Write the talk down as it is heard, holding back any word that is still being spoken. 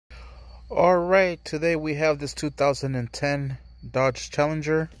Alright, today we have this 2010 Dodge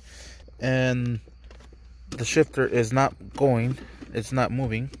Challenger, and the shifter is not going, it's not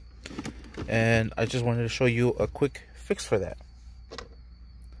moving, and I just wanted to show you a quick fix for that.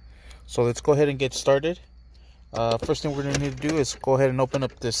 So let's go ahead and get started. First thing we're going to need to do is go ahead and open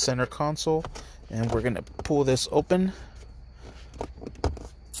up this center console, and we're going to pull this open.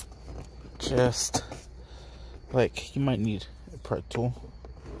 Just like, you might need a pry tool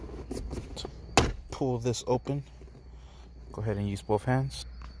to pull this open. Go ahead and use both hands.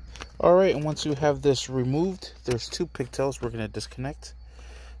 Alright, and once you have this removed, there's two pigtails we're going to disconnect.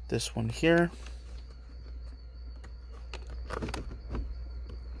 This one here.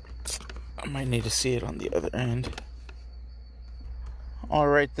 I might need to see it on the other end.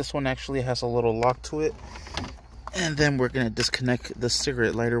 Alright, this one actually has a little lock to it. And then we're going to disconnect the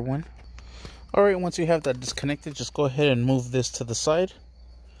cigarette lighter one. Alright, once you have that disconnected, just go ahead and move this to the side.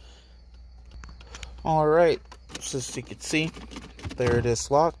 Alright, so as you can see, there it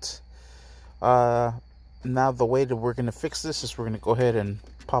is locked. Now the way that we're going to fix this is we're going to go ahead and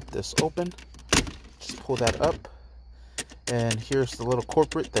pop this open. Just pull that up. And here's the little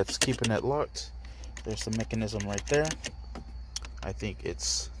culprit that's keeping it locked. There's the mechanism right there. I think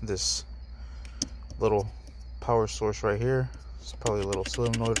it's this little power source right here. It's probably a little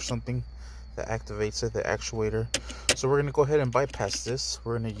solenoid or something that activates it, the actuator. So we're going to go ahead and bypass this.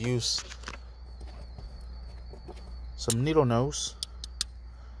 We're going to use some needle nose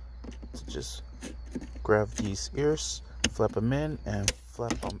to just grab these ears, flap them in and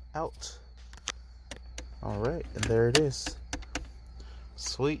flap them out. Alright, and there it is.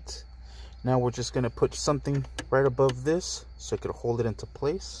 Sweet. Now we're just going to put something right above this so it could hold it into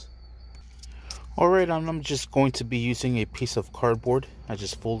place. Alright, I'm just going to be using a piece of cardboard. I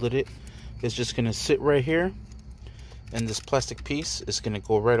just folded it. It's just going to sit right here, and this plastic piece is going to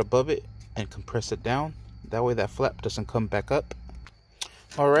go right above it and compress it down. That way that flap doesn't come back up.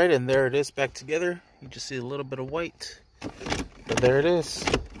 Alright, and there it is back together. You just see a little bit of white, but there it is.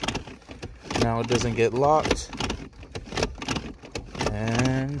 Now it doesn't get locked,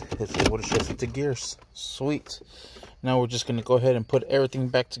 and it's able to shift into gears. Sweet. Now we're just going to go ahead and put everything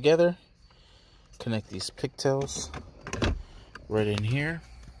back together. Connect these pigtails right in here.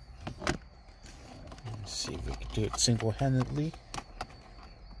 Let's see if we can do it single-handedly.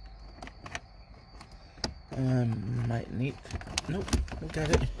 Might need, nope, we got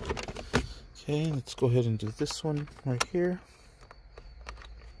it. Okay, let's go ahead and do this one right here.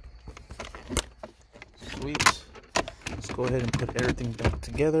 Sweet. Let's go ahead and put everything back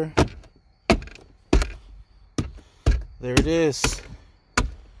together. There it is.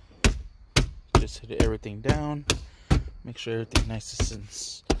 Just hit everything down. Make sure everything nice and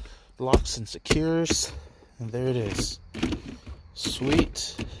locks and secures. And there it is.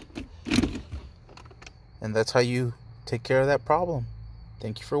 Sweet. And that's how you take care of that problem.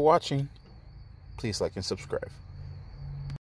 Thank you for watching. Please like and subscribe.